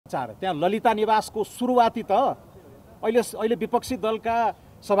भ्रष्टाचार त्यहाँ ललिता निवासको सुरुवाती त अहिले विपक्षी दलका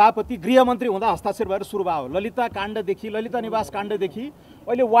सभापति गृहमन्त्री हुँदा हस्ताक्षर भएर सुरु भयो। ललिता काण्डदेखि ललिता निवास काण्डदेखि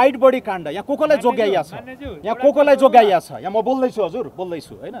अहिले वाइट बडी काण्ड यहाँ कोलाई जोगाइया छ, यहाँ कोलाई जोगाइया छ। यहाँ म बोल्दैछु हजुर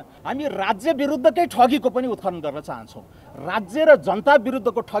बोल्दैछु होइन। हामी राज्य विरुद्धकै ठगीको पनि उत्खनन गर्न चाहन्छौँ। राज्य र जनता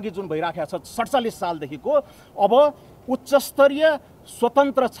विरुद्धको ठगी जुन भइराखेको छ 47 सालदेखिको, अब उच्चस्तरीय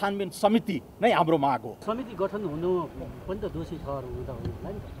स्वतन्त्र छानबिन समिति नै हाम्रो माग हो। समिति गठन हुनु पनि त दोषी ठहर हुँदा होला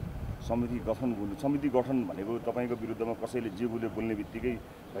नि। समिति गठन भनेको तपाईँको विरुद्धमा कसैले जे बोल्ने बित्तिकै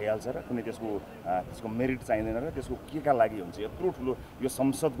भइहाल्छ र कुनै त्यसको मेरिट चाहिँदैन र त्यसको के का लागि हुन्छ। यत्रो ठुलो यो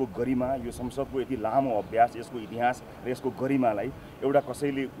संसदको गरिमा, यो संसदको यति लामो अभ्यास, यसको इतिहास र यसको गरिमालाई एउटा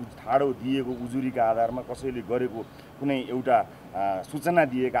कसैले ठाडो दिएको उजुरीका आधारमा, कसैले गरेको कुनै एउटा सूचना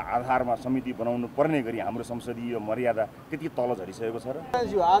दिएका आधारमा समिति बनाउनु पर्ने गरी हाम्रो संसदीय मर्यादा त्यति तल झरिसकेको छ। र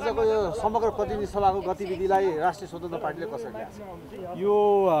आजको यो समग्र प्रतिनिधि सभाको गतिविधिलाई राष्ट्रिय स्वतन्त्र पार्टीले कसरी ल्यान्छ? यो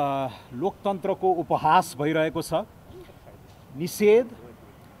लोकतन्त्रको उपहास भइरहेको छ। निषेध,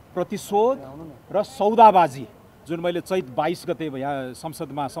 प्रतिशोध र सौदाबाजी जुन मैले चैत 22 गते यहाँ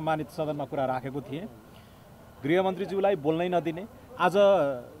संसदमा सम्मानित सदनमा कुरा राखेको थिएँ, गृहमन्त्रीज्यूलाई बोल्नै नदिने। आज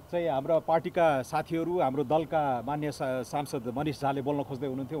चाहिँ हाम्रो पार्टीका साथीहरू, हाम्रो दलका मान्य सांसद मनिष झाले बोल्न खोज्दै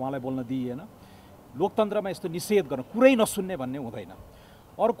हुनुहुन्थ्यो, उहाँलाई बोल्न दिइएन। लोकतन्त्रमा यस्तो निषेध गर्न, कुरै नसुन्ने भन्ने हुँदैन।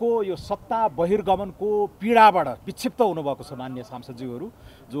 अर्को यो सत्ता बहिर्गमनको पीडाबाट विक्षिप्त हुनुभएको छ मान्य सांसदज्यूहरू,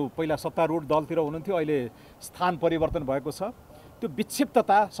 जो पहिला सत्तारूढ दलतिर हुनुहुन्थ्यो, अहिले स्थान परिवर्तन भएको छ। त्यो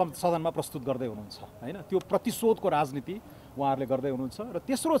विक्षिप्तता सदनमा प्रस्तुत गर्दै हुनुहुन्छ होइन। त्यो प्रतिशोधको राजनीति उहाँहरूले गर्दै हुनुहुन्छ। र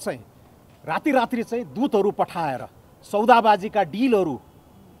तेस्रो चाहिँ राति चाहिँ दूतहरू पठाएर सौदाबाजीका डिलहरू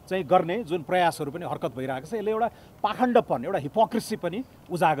चाहिँ गर्ने जुन प्रयासहरू पनि हरकत भइरहेको छ, यसले एउटा पाखण्डपन, एउटा हिपोक्रेसी पनि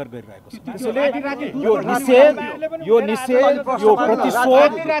उजागर गरिरहेको छ। त्यसैले यो निषेध,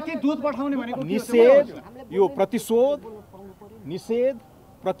 यो प्रतिशोध, निषेध,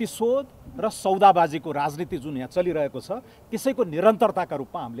 प्रतिशोध र सौदाबाजीको राजनीति जुन यहाँ चलिरहेको छ, त्यसैको निरन्तरताका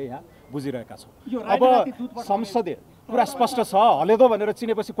रूपमा हामीले यहाँ बुझिरहेका छौँ। अब संसदीय कुरा स्पष्ट छ। हलेदो भनेर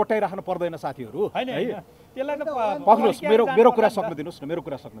चिनेपछि कोट्याइराख्नु पर्दैन साथीहरू है। पक्नुहोस्, मेरो कुरा सक्न दिनुहोस् न, मेरो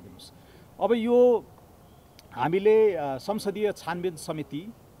कुरा सक्न दिनुहोस्। अब यो हामीले संसदीय छानबिन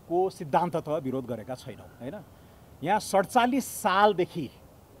समितिको सिद्धान्ततः विरोध गरेका छैनौँ होइन। यहाँ 47 सालदेखि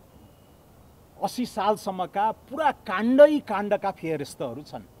 80 सालसम्मका पुरा काण्डका फेरिस्तहरू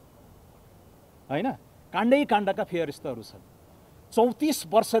छन् होइन। काण्डका फेरिस्तहरू छन्। 34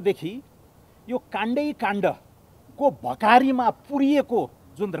 वर्षदेखि यो काण्डको भकारीमा पुरिएको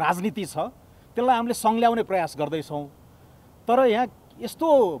जुन राजनीति छ, त्यसलाई हामीले सङ्ल्याउने प्रयास गर्दैछौँ। तर यहाँ यस्तो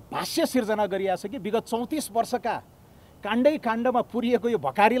भाष्य सिर्जना गरिएको छ कि विगत 34 वर्षका काण्डमा पुरिएको यो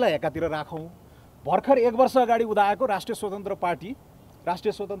भकारीलाई एकातिर राखौँ। भर्खर 1 वर्ष अगाडि उदाएको राष्ट्रिय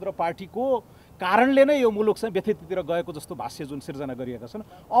स्वतन्त्र पार्टीको कारणले नै यो मुलुक चाहिँ व्यथिततिर गएको जस्तो भाष्य जुन सिर्जना गरिएका छन्,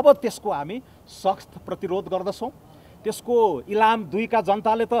 अब त्यसको हामी सख्त प्रतिरोध गर्दछौँ। त्यसको इलाम 2 का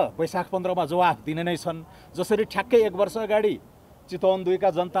जनताले त वैशाख 15 मा जवाफ दिने नै छन्। जसरी ठ्याक्कै 1 वर्ष अगाडि चितवन 2 का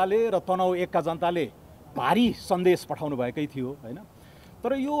जनताले र तनहुँ 1 का जनताले भारी सन्देश पठाउनु भएकै थियो होइन।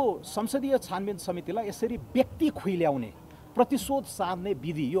 तर यो संसदीय छानबिन समितिलाई यसरी व्यक्ति खुइल्याउने, प्रतिशोध साध्ने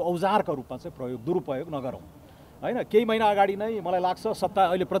विधि यो औजारका रूपमा चाहिँ दुरुपयोग नगरौँ होइन। केही महिना अगाडि नै मलाई लाग्छ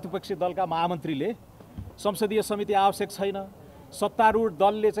अहिले प्रतिपक्षी दलका महामन्त्रीले संसदीय समिति आवश्यक छैन, सत्तारूढ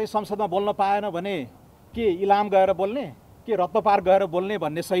दलले चाहिँ संसदमा बोल्न पाएन भने के इलाम गएर बोल्ने, के रत्नपार गएर बोल्ने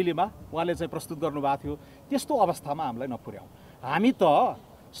भन्ने शैलीमा उहाँले चाहिँ प्रस्तुत गर्नुभएको थियो। त्यस्तो अवस्थामा हामीलाई नपुर्याउँ। हामी त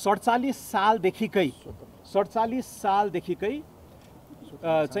 47 सालदेखिकै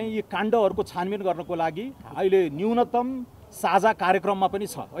चाहिँ यी काण्डहरूको छानबिन गर्नको लागि अहिले न्यूनतम साझा कार्यक्रममा पनि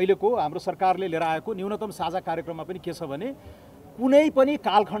छ। अहिलेको हाम्रो सरकारले लिएर आएको न्यूनतम साझा कार्यक्रममा पनि के छ भने कुनै पनि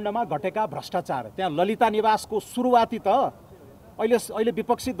कालखण्डमा घटेका भ्रष्टाचार, त्यहाँ ललिता निवासको सुरुवाती त अहिले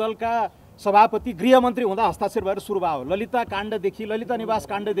विपक्षी दलका सभापति गृहमन्त्री हुँदा हस्ताक्षर भएर सुरु भयो। ललिता निवास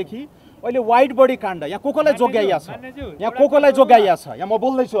काण्डदेखि अहिले वाइट बडी काण्ड यहाँ कोलाई जोगाइया छ, यहाँ कोलाई जोगाइया छ। यहाँ म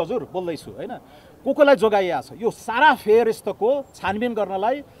बोल्दैछु हजुर बोल्दैछु होइन। कोलाई जोगाइया छ। यो सारा फेरिस्तको छानबिन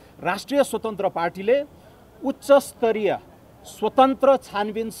गर्नलाई राष्ट्रिय स्वतन्त्र पार्टीले उच्च स्तरीय स्वतन्त्र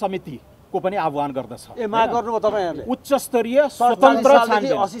छानबिन समितिको पनि आह्वान गर्दछ। उच्च स्तरीय स्वतन्त्र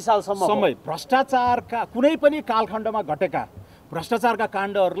छानबिन 80 सालसम्म समय भ्रष्टाचारका कुनै पनि कालखण्डमा घटेका भ्रष्टाचारका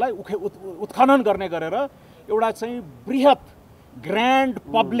काण्डहरूलाई उत्खनन गर्ने गरेर एउटा चाहिँ बृहत ग्रान्ड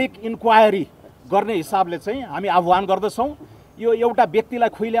पब्लिक इन्क्वायरी गर्ने हिसाबले चाहिँ हामी आह्वान गर्दछौँ। यो एउटा व्यक्तिलाई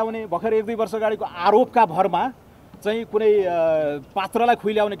खुइल्याउने, भर्खर 1-2 वर्ष अगाडिको आरोपका भरमा चाहिँ कुनै पात्रलाई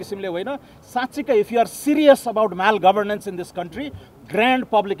खुइल्याउने किसिमले होइन। साँच्चीकै if you are serious about म्याल governance in this country, grand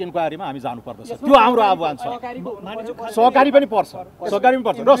public इन्क्वायरीमा हामी जानुपर्दछ। त्यो हाम्रो आह्वान छ। सहकारी पनि पर्छ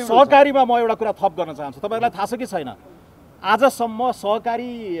र सहकारीमा म एउटा कुरा थप गर्न चाहन्छु। तपाईँहरूलाई थाहा छ कि छैन, आजसम्म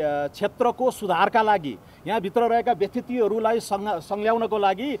सहकारी क्षेत्रको सुधारका लागि यहाँभित्र रहेका व्यक्तित्वहरूलाई संल्याउनको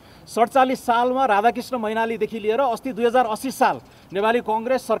लागि 47 सालमा राधाकृष्ण मैनालीदेखि लिएर अस्ति 2080 साल नेपाली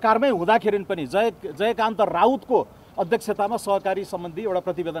कङ्ग्रेस सरकारमै हुँदाखेरि पनि जयकान्त राउतको अध्यक्षतामा सहकारी सम्बन्धी एउटा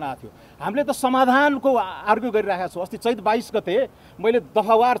प्रतिवेदन आएको थियो। हामीले त समाधानको आर्ग्यु गरिरहेका छौँ। अस्ति चैत 22 गते मैले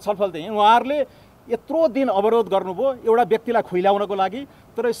दफावार छलफल दिएँ, उहाँहरूले यत्रो दिन अवरोध गर्नुभयो एउटा व्यक्तिलाई खुइल्याउनको लागि।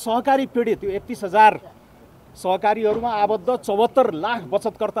 तर सहकारी पीडित त्यो 31,000 सहकारीहरूमा आबद्ध 74 लाख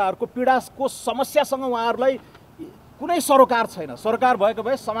बचतकर्ताहरूको पीडाको समस्यासँग उहाँहरूलाई कुनै सरोकार छैन। सरकार भएको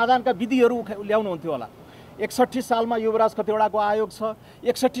भए समाधानका विधिहरू ल्याउनुहुन्थ्यो होला। 61 सालमा युवराज खतिवडाको आयोग छ,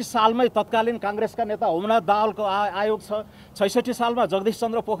 61 सालमै तत्कालीन काङ्ग्रेसका नेता होमनाथ दाहालको आयोग छ, 66 सालमा जगदीश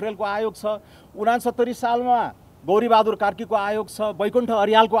चन्द्र पोखरेलको आयोग छ, 69 सालमा गौरीबहादुर कार्कीको आयोग छ, वैकुण्ठ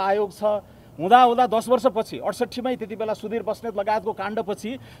अर्यालको आयोग छ। हुँदा 10 वर्षपछि 68मै त्यति बेला सुधीर बस्नेत लगायतको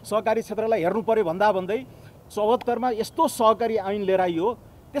काण्डपछि सहकारी क्षेत्रलाई हेर्नु पर्यो भन्दै 74 मा यस्तो सहकारी ऐन लिएर आइयो।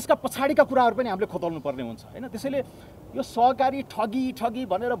 त्यसका पछाडिका कुराहरू पनि हामीले खोतल्नु पर्ने हुन्छ हैन। त्यसैले यो सहकारी ठगी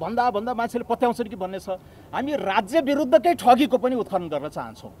भनेर भन्दा मान्छेले पत्याउँछन् कि भन्ने छ। हामी राज्य विरुद्धकै ठगीको पनि उत्खनन गर्न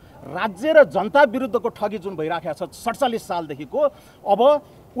चाहन्छौँ। राज्य र जनता विरुद्धको ठगी जुन भइराखेको छ 47 सालदेखिको, अब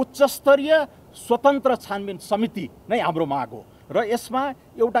उच्चस्तरीय स्वतन्त्र छानबिन समिति नै हाम्रो माग हो र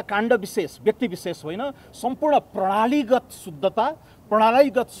यसमा एउटा काण्ड विशेष व्यक्ति विशेष होइन, सम्पूर्ण प्रणालीगत शुद्धता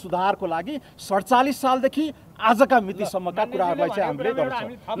प्रणालीगत सुधारको लागि 47 सालदेखि आजका मितिसम्मका कुराहरूलाई चाहिँ हामीले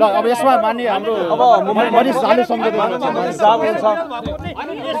गर्छौँ। ल अब यसमा मान्य हाम्रो मनिष झाले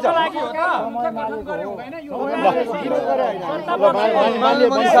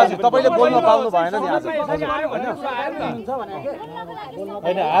तपाईले बोल्न पाउनु भएन नि आज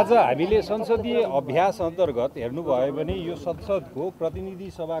होइन। आज हामीले संसदीय अभ्यास अन्तर्गत हेर्नुभयो भने यो संसदको प्रतिनिधि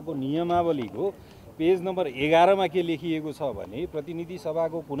सभाको नियमावलीको पेज नम्बर 11 मा के लेखिएको छ भने प्रतिनिधि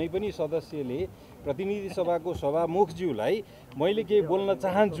सभाको कुनै पनि सदस्यले प्रतिनिधि सभाको सभामुखज्यूलाई मैले केही बोल्न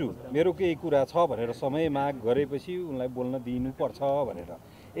चाहन्छु, मेरो केही कुरा छ भनेर समय माग गरेपछि उनलाई बोल्न दिनुपर्छ भनेर।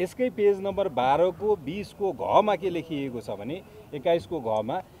 यसकै पेज नम्बर 12 को 20 को घ मा के लेखिएको छ भने 21 को घ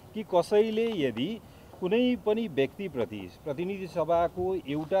मा कि कसैले यदि कुनै पनि व्यक्तिप्रति प्रतिनिधि सभाको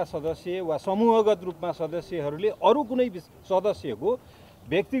एउटा सदस्य वा समूहगत रूपमा सदस्यहरूले अरू कुनै सदस्यको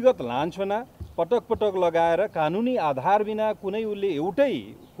व्यक्तिगत लान्छना पटक पटक लगाएर कानुनी आधार बिना कुनै उसले एउटै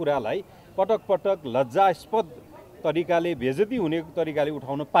कुरालाई पटक पटक लज्जास्पद तरिकाले बेइज्जती हुने तरिकाले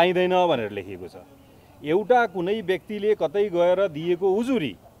उठाउन पाइँदैन भनेर लेखिएको छ। एउटा कुनै व्यक्तिले कतै गएर दिएको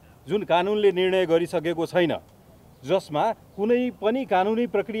उजुरी जुन कानुनले निर्णय गरिसकेको छैन, जसमा कुनै पनि कानुनी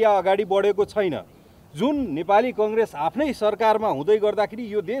प्रक्रिया अगाडि बढेको छैन, जुन नेपाली कङ्ग्रेस आफ्नै सरकारमा हुँदै गर्दाखेरि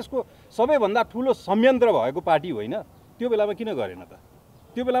यो देशको सबैभन्दा ठुलो संयन्त्र भएको पार्टी होइन, त्यो बेलामा किन गरेन त?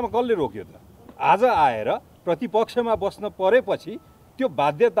 त्यो बेलामा कसले रोक्यो त? आज आएर प्रतिपक्षमा बस्न परेपछि त्यो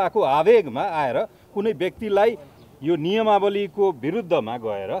बाध्यताको आवेगमा आएर कुनै व्यक्तिलाई यो नियमावलीको विरुद्धमा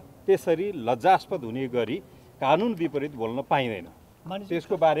गएर त्यसरी लज्जास्पद हुने गरी कानुन विपरीत बोल्न पाइँदैन।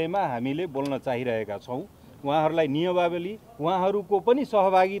 त्यसको बारेमा हामीले बोल्न चाहिरहेका छौँ। उहाँहरूलाई नियमावली उहाँहरूको पनि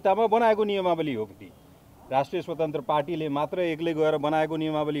सहभागितामा बनाएको नियमावली हो कि राष्ट्रिय स्वतन्त्र पार्टीले मात्र एक्लै गएर बनाएको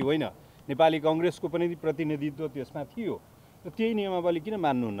नियमावली होइन, नेपाली कङ्ग्रेसको पनि प्रतिनिधित्व त्यसमा थियो। र त्यही नियमावली किन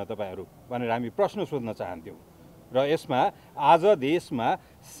मान्नुहुन्न तपाईँहरू भनेर हामी प्रश्न सोध्न चाहन्थ्यौँ। र यसमा आज देशमा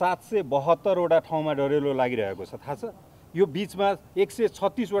 772 वटा ठाउँमा डरेलो लागिरहेको छ, थाहा छ? यो बिचमा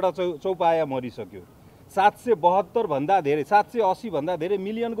 136 वटा चौपाया मरिसक्यो, 772 भन्दा धेरै 780 भन्दा धेरै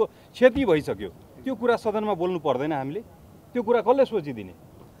मिलियनको क्षति भइसक्यो। त्यो कुरा सदनमा बोल्नु पर्दैन हामीले? त्यो कुरा कसले सोचिदिने?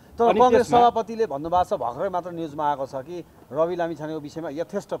 तर कङ्ग्रेस सभापतिले भन्नुभएको छ, भर्खरै मात्र न्युजमा आएको छ कि रवि लामिछानेको विषयमा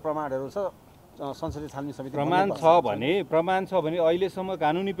यथेष्ट प्रमाणहरू छ, संसदीय छानबिन समिति प्रमाण छ भने अहिलेसम्म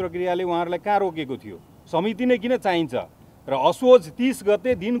कानुनी प्रक्रियाले उहाँहरूलाई कहाँ रोकेको थियो? समिति नै किन चाहिन्छ? र असोज 30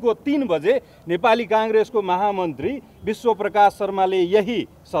 गते दिनको 3 बजे नेपाली काङ्ग्रेसको महामन्त्री विश्वप्रकाश शर्माले यही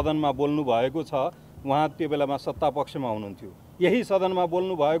सदनमा बोल्नु भएको छ। उहाँ त्यो बेलामा सत्ता पक्षमा हुनुहुन्थ्यो। यही सदनमा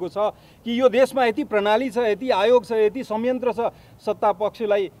बोल्नु भएको छ कि यो देशमा यति प्रणाली छ, यति आयोग छ, यति संयन्त्र छ, सत्ता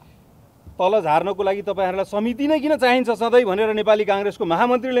पक्षलाई तल झार्नको लागि तपाईँहरूलाई समिति नै किन चाहिन्छ सधैँ भनेर नेपाली काङ्ग्रेसको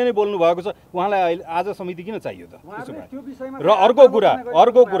महामन्त्रीले नै बोल्नु भएको छ। उहाँलाई आज समिति किन चाहियो त? र अर्को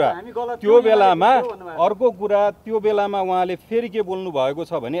कुरा त्यो बेलामा उहाँले फेरि के बोल्नु भएको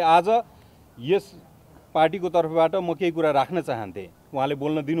छ भने आज यस पार्टीको तर्फबाट म केही कुरा राख्न चाहन्थेँ, उहाँले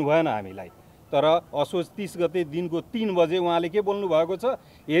बोल्न दिनु भएन हामीलाई। तर असोज 30 गते दिनको 3 बजे उहाँले के बोल्नु भएको छ?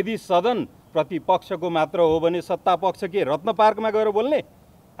 यदि सदन प्रतिपक्षको मात्र हो भने सत्ता पक्ष के रत्न पार्कमा गएर बोल्ने?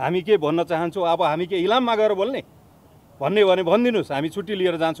 हामी के भन्न चाहन्छौँ, अब हामी के इलाममा गएर बोल्ने भन्ने भने भनिदिनुहोस्, हामी छुट्टी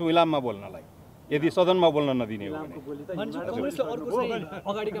लिएर जान्छौँ इलाममा बोल्नलाई, यदि सदनमा बोल्न नदिने हो भने। कङ्ग्रेसले अर्को चाहिँ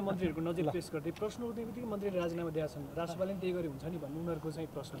अगाडिका मन्त्रीहरूको नजिक पेश गर्दै प्रश्न उठ्ने बित्तिकै मन्त्रीले राजीनामा दिएका छन्, राष्ट्रपालले त्यही गरे हुन्छ नि भन्ने उनीहरूको चाहिँ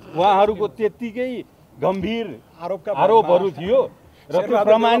प्रश्न। उहाँहरूको त्यत्तिकै गम्भीर आरोपका आरोपहरू थियो र त्यो शेरबहादुर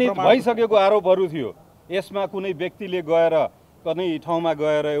प्रमाणित प्रमाण- भइसकेको आरोपहरू थियो। यसमा कुनै व्यक्तिले गएर कुनै ठाउँमा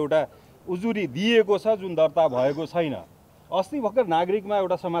गएर एउटा उजुरी दिएको छ जुन दर्ता भएको छैन। अस्ति भर्खर नागरिकमा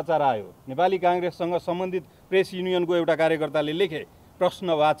एउटा समाचार आयो, नेपाली काङ्ग्रेससँग सम्बन्धित प्रेस युनियनको एउटा कार्यकर्ताले लेखे,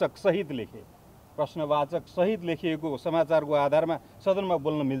 प्रश्नवाचक सहित लेखिएको समाचारको आधारमा सदनमा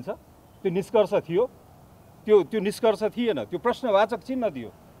बोल्न मिल्छ? त्यो निष्कर्ष थियो? त्यो निष्कर्ष थिएन, त्यो प्रश्नवाचक चिन्ह थियो,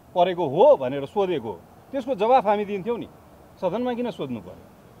 परेको हो भनेर सोधेको। त्यसको जवाफ हामी दिन्थ्यौँ नि, सदनमा किन सोध्नु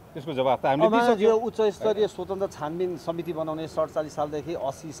पर्यो? त्यसको जवाफ त हामीले दिइसक्यौँ। यो उच्च स्तरीय स्वतन्त्र छानबिन समिति बनाउने 47 सालदेखि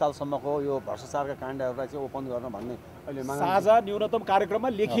 80 सालसम्मको यो भ्रष्टाचारका काण्डहरूलाई चाहिँ ओपन गर्न भन्ने अहिले माग साझा न्यूनतम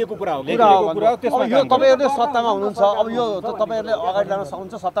कार्यक्रममा लेखिएको कुरा हो। अब यो तपाईँहरूले सत्तामा हुनुहुन्छ, अब यो तपाईँहरूले अगाडि लान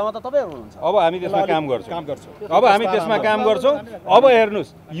सक्नुहुन्छ, सत्तामा त तपाईँहरू हुनुहुन्छ। अब हामी त्यसमा काम गर्छौँ। अब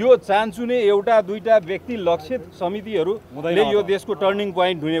हेर्नुहोस्, यो चान्चुने एउटा दुईटा व्यक्ति लक्षित समितिहरूले यो देशको टर्निङ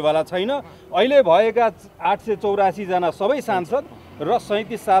पोइन्ट हुनेवाला छैन। अहिले भएका 884 जना सबै सांसद र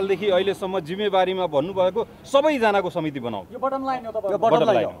 37 सालदेखि अहिलेसम्म जिम्मेवारीमा भन्नुभएको सबैजनाको समिति बनाऊ। यो बटम लाइन हो यो बटम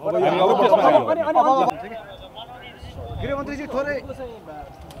लाइन हो। गृहमन्त्रीजी थोरै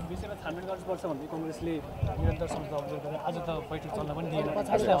विषयमा छानबिन गर्नुपर्छ भन्दै कङ्ग्रेसले निरन्तर सम्झौता अवरोध गरेर आज त बैठक चल्न पनि दिएन।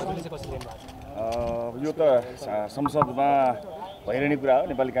 यसलाई हजुरले चाहिँ कसरी लिनु भएको छ? यो त संसदमा भइरहने कुरा हो।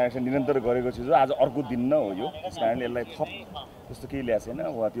 नेपाली काङ्ग्रेसले निरन्तर गरेको चिज हो। आज अर्को दिन न हो यो, त्यस कारणले यसलाई थप त्यस्तो केही ल्याएको छैन।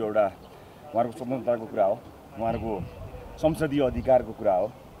 त्यो एउटा उहाँहरूको स्वतन्त्रताको कुरा हो, उहाँहरूको संसदीय अधिकारको कुरा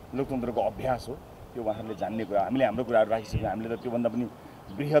हो, लोकतन्त्रको अभ्यास हो। त्यो उहाँहरूले जान्ने कुरा। हामीले हाम्रो कुराहरू राखिसक्यौँ। हामीले त त्योभन्दा पनि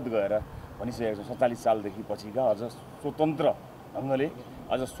बृहत गएर भनिसकेको छौँ। 47 सालदेखि पछिका अझ स्वतन्त्र ढङ्गले,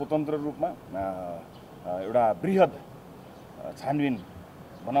 अझ स्वतन्त्र रूपमा एउटा बृहत छानबिन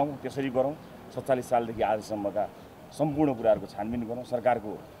बनाऊँ, त्यसरी गरौँ। 47 सालदेखि आजसम्मका सम्पूर्ण कुराहरूको छानबिन गरौँ।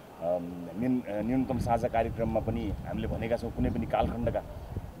 सरकारको न्यूनतम साझा कार्यक्रममा पनि हामीले भनेका छौँ, कुनै पनि कालखण्डका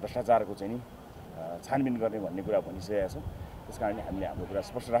भ्रष्टाचारको चाहिँ नि छानबिन गर्ने भन्ने कुरा भनिसकेका छौँ। त्यस कारणले हामीले हाम्रो कुरा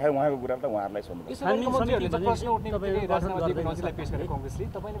स्पष्ट राख्यौँ। उहाँको कुरा त उहाँहरूलाई सोध्नुपर्छ। मन्त्रीहरूले प्रश्न उठ्ने बित्तिकै राजनामा दिएको नजिकलाई पेश गरे कङ्ग्रेसले,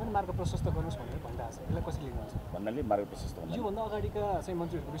 तपाईँले पनि मार्ग प्रशस्त गर्नुहोस् भनेर भनिरहेको छ। यसलाई कसरी लिनुहुन्छ? भन्नाले मार्ग प्रशस्त भन्नाले योभन्दा अगाडिका चाहिँ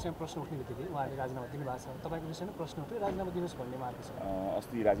मन्त्रीहरूको विषयमा प्रश्न उठ्ने बित्तिकै उहाँहरूले राजीनामा दिनुभएको छ। तपाईँको विषयमा प्रश्न उठ्यो, राजीनामा दिनुहोस् भन्ने मार्ग छ।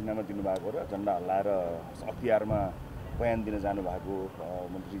 अस्ति राजीनामा दिनुभएको र झन्डा हल्लाएर अख्तियारमा बयान दिन जानुभएको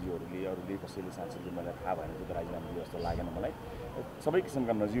मन्त्रीज्यूहरूले, अरूले कसैले सांसदले मलाई थाहा भएन, त्यो त राजीनामा दियो जस्तो लागेन मलाई। सबै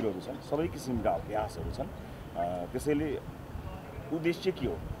किसिमका नजिरहरू छन्, सबै किसिमका अभ्यासहरू छन्। त्यसैले उद्देश्य के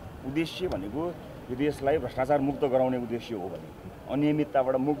हो? उद्देश्य भनेको यो देशलाई भ्रष्टाचार मुक्त गराउने उद्देश्य हो भने,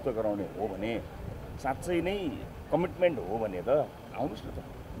 अनियमितताबाट मुक्त गराउने हो भने, साँच्चै नै कमिटमेन्ट हो भने त आउनुहोस् न त,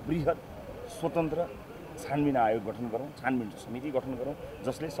 बृहत स्वतन्त्र छानबिन आयोग गठन गरौँ, छानबिन समिति गठन गरौँ,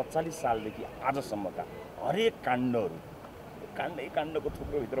 जसले 47 सालदेखि आजसम्मका हरेक काण्डको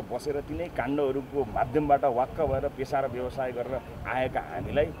थुप्रोभित्र बसेर तिनै काण्डहरूको माध्यमबाट वाक्क भएर पेसा र व्यवसाय गरेर आएका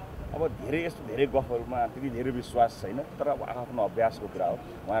हामीलाई अब धेरै गफहरूमा त्यति धेरै विश्वास छैन। तर अब आफ्नो अभ्यासको कुरा हो,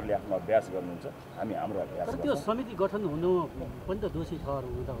 उहाँहरूले आफ्नो अभ्यास गर्नुहुन्छ, हामी हाम्रो अभ्यास गर्छौँ। त्यो समिति गठन हुनु पनि त दोषी ठहर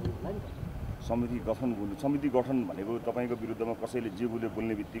हुनु त होला नि। समिति गठन भनेको तपाईँको विरुद्धमा कसैले जे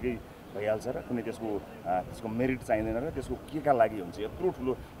बोल्ने बित्तिकै भइहाल्छ र कुनै त्यसको मेरिट चाहिँदैन र त्यसको के का लागि हुन्छ। यत्रो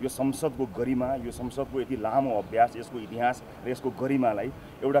ठुलो यो संसदको गरिमा, यो संसदको यति लामो अभ्यास, यसको इतिहास र यसको गरिमालाई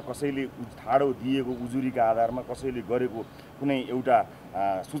एउटा कसैले ठाडो दिएको उजुरीका आधारमा, कसैले गरेको कुनै एउटा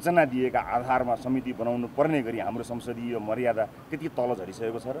सूचना दिएका आधारमा समिति बनाउनु पर्ने गरी हाम्रो संसदीय मर्यादा त्यति तल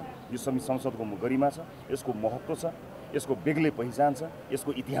झरिसकेको छ र यो संसदको गरिमा छ, यसको महत्त्व छ, यसको बेग्लै पहिचान छ,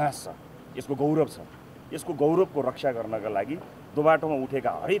 यसको इतिहास छ, यसको गौरव छ। यसको गौरवको रक्षा गर्नका लागि दोबाटोमा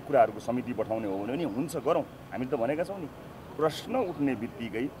उठेका हरेक कुराहरूको समिति पठाउने हो भने हुन्छ, गरौँ। हामी त भनेका छौँ नि, प्रश्न उठ्ने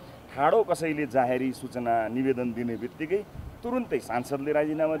बित्तिकै, ठाडो कसैले जाहेरी सूचना निवेदन दिने बित्तिकै तुरुन्तै सांसदले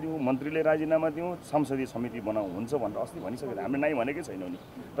राजीनामा दिउँ, मन्त्रीले राजीनामा दिउँ, संसदीय समिति बनाऊ, हुन्छ भनेर अस्ति भनिसकेको। हामीले नै भनेकै छैनौँ नि।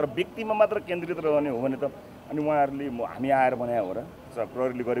 तर व्यक्तिमा मात्र केन्द्रित रहने हो भने त अनि उहाँहरूले हामी आएर बनायो हो र?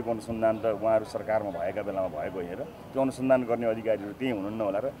 प्रहरीले गरेको अनुसन्धान त उहाँहरू सरकारमा भएका बेलामा भएको होइन र? त्यो अनुसन्धान गर्ने अधिकारीहरू त्यही हुनुहुन्न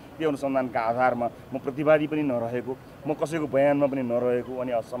होला र? त्यो अनुसन्धानका आधारमा म प्रतिवादी पनि नरहेको, म कसैको बयानमा पनि नरहेको,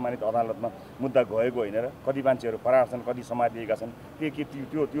 अनि सम्मानित अदालतमा मुद्दा गएको होइन र? कति मान्छेहरू फरार छन्, कति समातिएका छन्,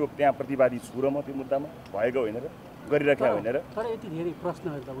 त्यो त्यहाँ प्रतिवादी छु र म त्यो मुद्दामा भएको होइन र? गरिराखेका होइन र? तर यति धेरै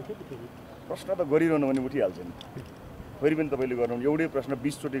प्रश्नहरू त उठ्यो नि। प्रश्न त गरिरहनु भने उठिहाल्छ नि। फेरि पनि तपाईँले गर्नु, एउटै प्रश्न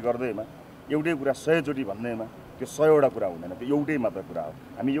 20 चोटि गर्दैमा, एउटै कुरा 100 चोटि भन्दैमा त्यो 100वटा कुरा हुँदैन, त्यो एउटै मात्र कुरा हो।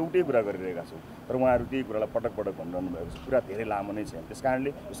 हामी एउटै कुरा गरिरहेका छौँ, तर उहाँहरू त्यही कुरालाई पटक पटक भनिरहनु भएको छ। कुरा धेरै लामो नै छ। त्यस कारणले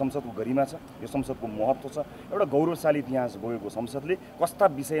यो संसदको गरिमा छ, यो संसदको महत्त्व छ। एउटा गौरवशाली इतिहास बोकेको संसदले कस्ता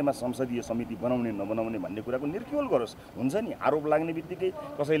विषयमा संसदीय समिति बनाउने नबनाउने भन्ने कुराको निर्क्युल गरोस्। हुन्छ नि, आरोप लाग्ने बित्तिकै,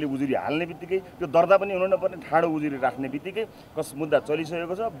 कसैले उजुरी हाल्ने बित्तिकै, त्यो दर्ता पनि हुनु नपर्ने, ठाडो उजुरी राख्ने बित्तिकै कस मुद्दा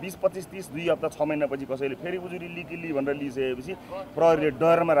चलिसकेको छ, 20, 25, 30, 2 हप्ता 6 महिनापछि कसैले फेरि उजुरी लिकिली भनेर लिइसकेपछि प्रहरीले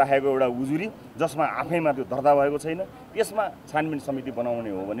डरमा राखेको एउटा उजुरी जसमा आफैमा त्यो दर्ता भएको छैन, त्यसमा छानबिन समिति बनाउने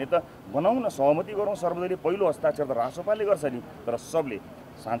हो भने त बनाउन, सहमति गरौँ। सर्वदलीय पहिलो हस्ताक्षर त रासोपाले गर्छ नि, तर सबले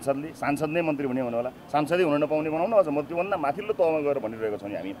सांसद नै मन्त्री हुने भन्नु होला, सांसदै हुन नपाउने बनाउनु। अझ म त्योभन्दा माथिल्लो तहमा गएर भनिरहेको छौँ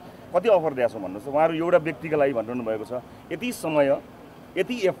नि, हामी कति अफर दिएको छौँ भन्नुहोस्। उहाँहरू एउटा व्यक्तिका लागि भनिरहनु भएको छ। यति समय,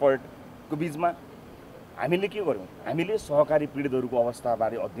 यति एफर्टको बिचमा हामीले के गर्यौँ? हामीले सहकारी पीडितहरूको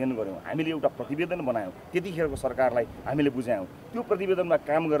अवस्थाबारे अध्ययन गऱ्यौँ, हामीले एउटा प्रतिवेदन बनायौँ, त्यतिखेरको सरकारलाई हामीले बुझायौँ। त्यो प्रतिवेदनमा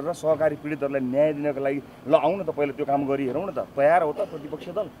काम गरेर सहकारी पीडितहरूलाई न्याय दिनको लागि ल आउन त पहिला त्यो काम गरिहेरौँ न त। तयार हो त प्रतिपक्ष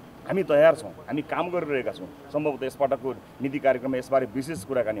दल? हामी तयार छौँ, हामी काम गरिरहेका छौँ। सम्भवतः यसपटकको नीति कार्यक्रममा यसबारे विशेष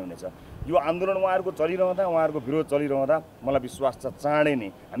कुराकानी हुनेछ। यो आन्दोलन उहाँहरूको चलिरहँदा, उहाँहरूको विरोध चलिरहँदा मलाई विश्वास छ चाँडै नै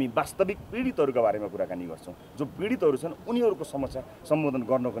हामी वास्तविक पीडितहरूका बारेमा कुराकानी गर्छौँ। जो पीडितहरू छन् उनीहरूको समस्या सम्बोधन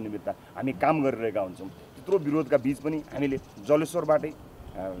गर्नको निमित्त हामी काम गरिरहेका हुन्छौँ। त्यत्रो विरोधका बीच पनि हामीले जलेश्वरबाटै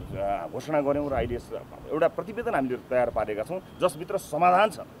घोषणा गऱ्यौँ र अहिले एउटा प्रतिवेदन हामीले तयार पारेका छौँ जसभित्र समाधान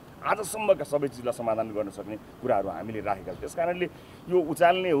छ। आजसम्मका सबै चिजलाई समाधान गर्न सक्ने कुराहरू हामीले राखेका छौँ। त्यस कारणले यो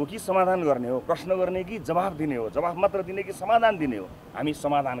उचाल्ने हो कि समाधान गर्ने हो, प्रश्न गर्ने कि जवाफ दिने हो, जवाफ मात्र दिने कि समाधान दिने हो, हामी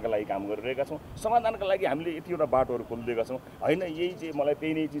समाधानका लागि काम गरिरहेका छौँ। समाधानका लागि हामीले यतिवटा बाटोहरू खोलिदिएका छौँ। होइन यही चाहिँ मलाई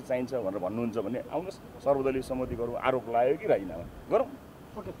त्यही नै चिज चाहिन्छ भनेर भन्नुहुन्छ भने आउनुहोस्, सर्वदलीय सहमति गरौँ। आरोप लाग्यो कि राजीनामा गरौँ।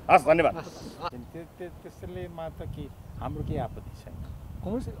 हस्, धन्यवाद। त्यसले मात्र कि हाम्रो केही आपत्ति छैन।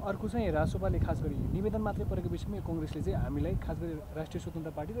 कङ्ग्रेस अर्को चाहिँ रासोपाले खास गरी निवेदन मात्रै परेको विषयमा कङ्ग्रेसले चाहिँ हामीलाई खास गरी राष्ट्रिय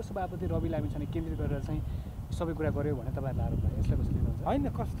स्वतन्त्र पार्टी र सभापति रवि लामिछाने केन्द्रित गरेर चाहिँ सबै कुरा गर्यो भने तपाईँहरूले आरोप लाग्यो, यसलाई कसरी लिनुहुन्छ? होइन,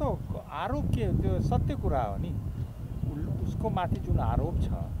 कस्तो आरोप के, त्यो सत्य कुरा हो नि। उसको माथि जुन आरोप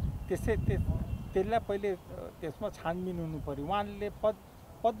छ त्यसलाई पहिले त्यसमा छानबिन हुनु पऱ्यो। उहाँले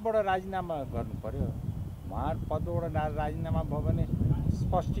पदबाट राजीनामा गर्नु पऱ्यो। उहाँ पदबाट राजीनामा भयो भने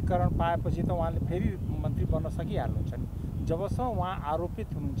स्पष्टीकरण पाएपछि त उहाँले फेरि मन्त्री बन्न सकिहाल्नुहुन्छ नि। जबसम्म उहाँ आरोपित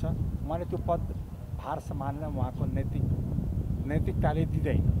हुनुहुन्छ, उहाँले त्यो पद भार सम्हाल्न उहाँको नैतिकताले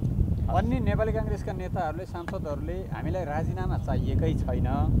दिँदैन। अन्य नेपाली काङ्ग्रेसका नेताहरूले, सांसदहरूले हामीलाई राजीनामा चाहिएकै छैन,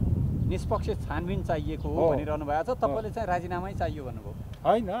 निष्पक्ष छानबिन चाहिएको हो भनिरहनु भएको छ। तपाईँले चाहिँ राजीनामै चाहियो भन्नुभयो।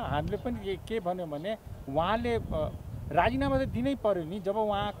 होइन, हामीले पनि के भन्यो भने उहाँले राजीनामा त दिनै पर्यो नि। जब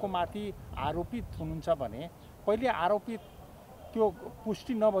उहाँको माथि आरोपित हुनुहुन्छ भने पहिले आरोपित त्यो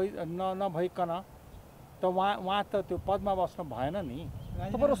पुष्टि नभइकन त उहाँ त त्यो पदमा बस्नु भएन नि।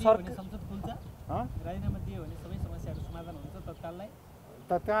 तपाईँको संसद खुल्छ, राजीनामा दियो भने सबै समस्याहरू समाधान हुन्छ तत्काललाई?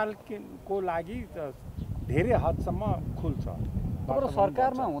 तत्कालको लागि धेरै हदसम्म खुल्छ। तर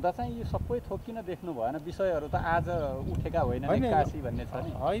सरकारमा हुँदा चाहिँ यो सबै थोक किन देख्नु भएन? विषयहरू त आज उठेका होइन, एक्कासी भन्ने छ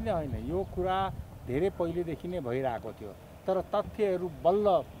नि। होइन, यो कुरा धेरै पहिलेदेखि नै भइरहेको थियो, तर तथ्यहरू बल्ल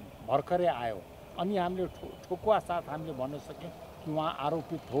भर्खरै आयो। अनि हामीले ठोकुवा साथ हामीले भन्न सक्यौँ कि उहाँ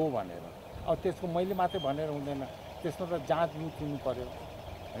आरोपित हो भनेर। अब त्यसको मैले मात्रै भनेर हुँदैन, त्यसमा त जाँच हुनु पर्यो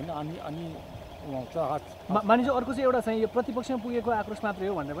होइन। अनि मानिस अर्को चाहिँ एउटा चाहिँ यो प्रतिपक्षमा पुगेको आक्रोश मात्रै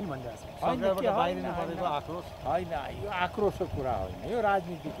हो भनेर पनि भनिरहेको छ। होइन, यो आक्रोशको कुरा होइन, यो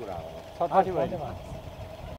राजनीतिक कुरा हो। धन्यवाद।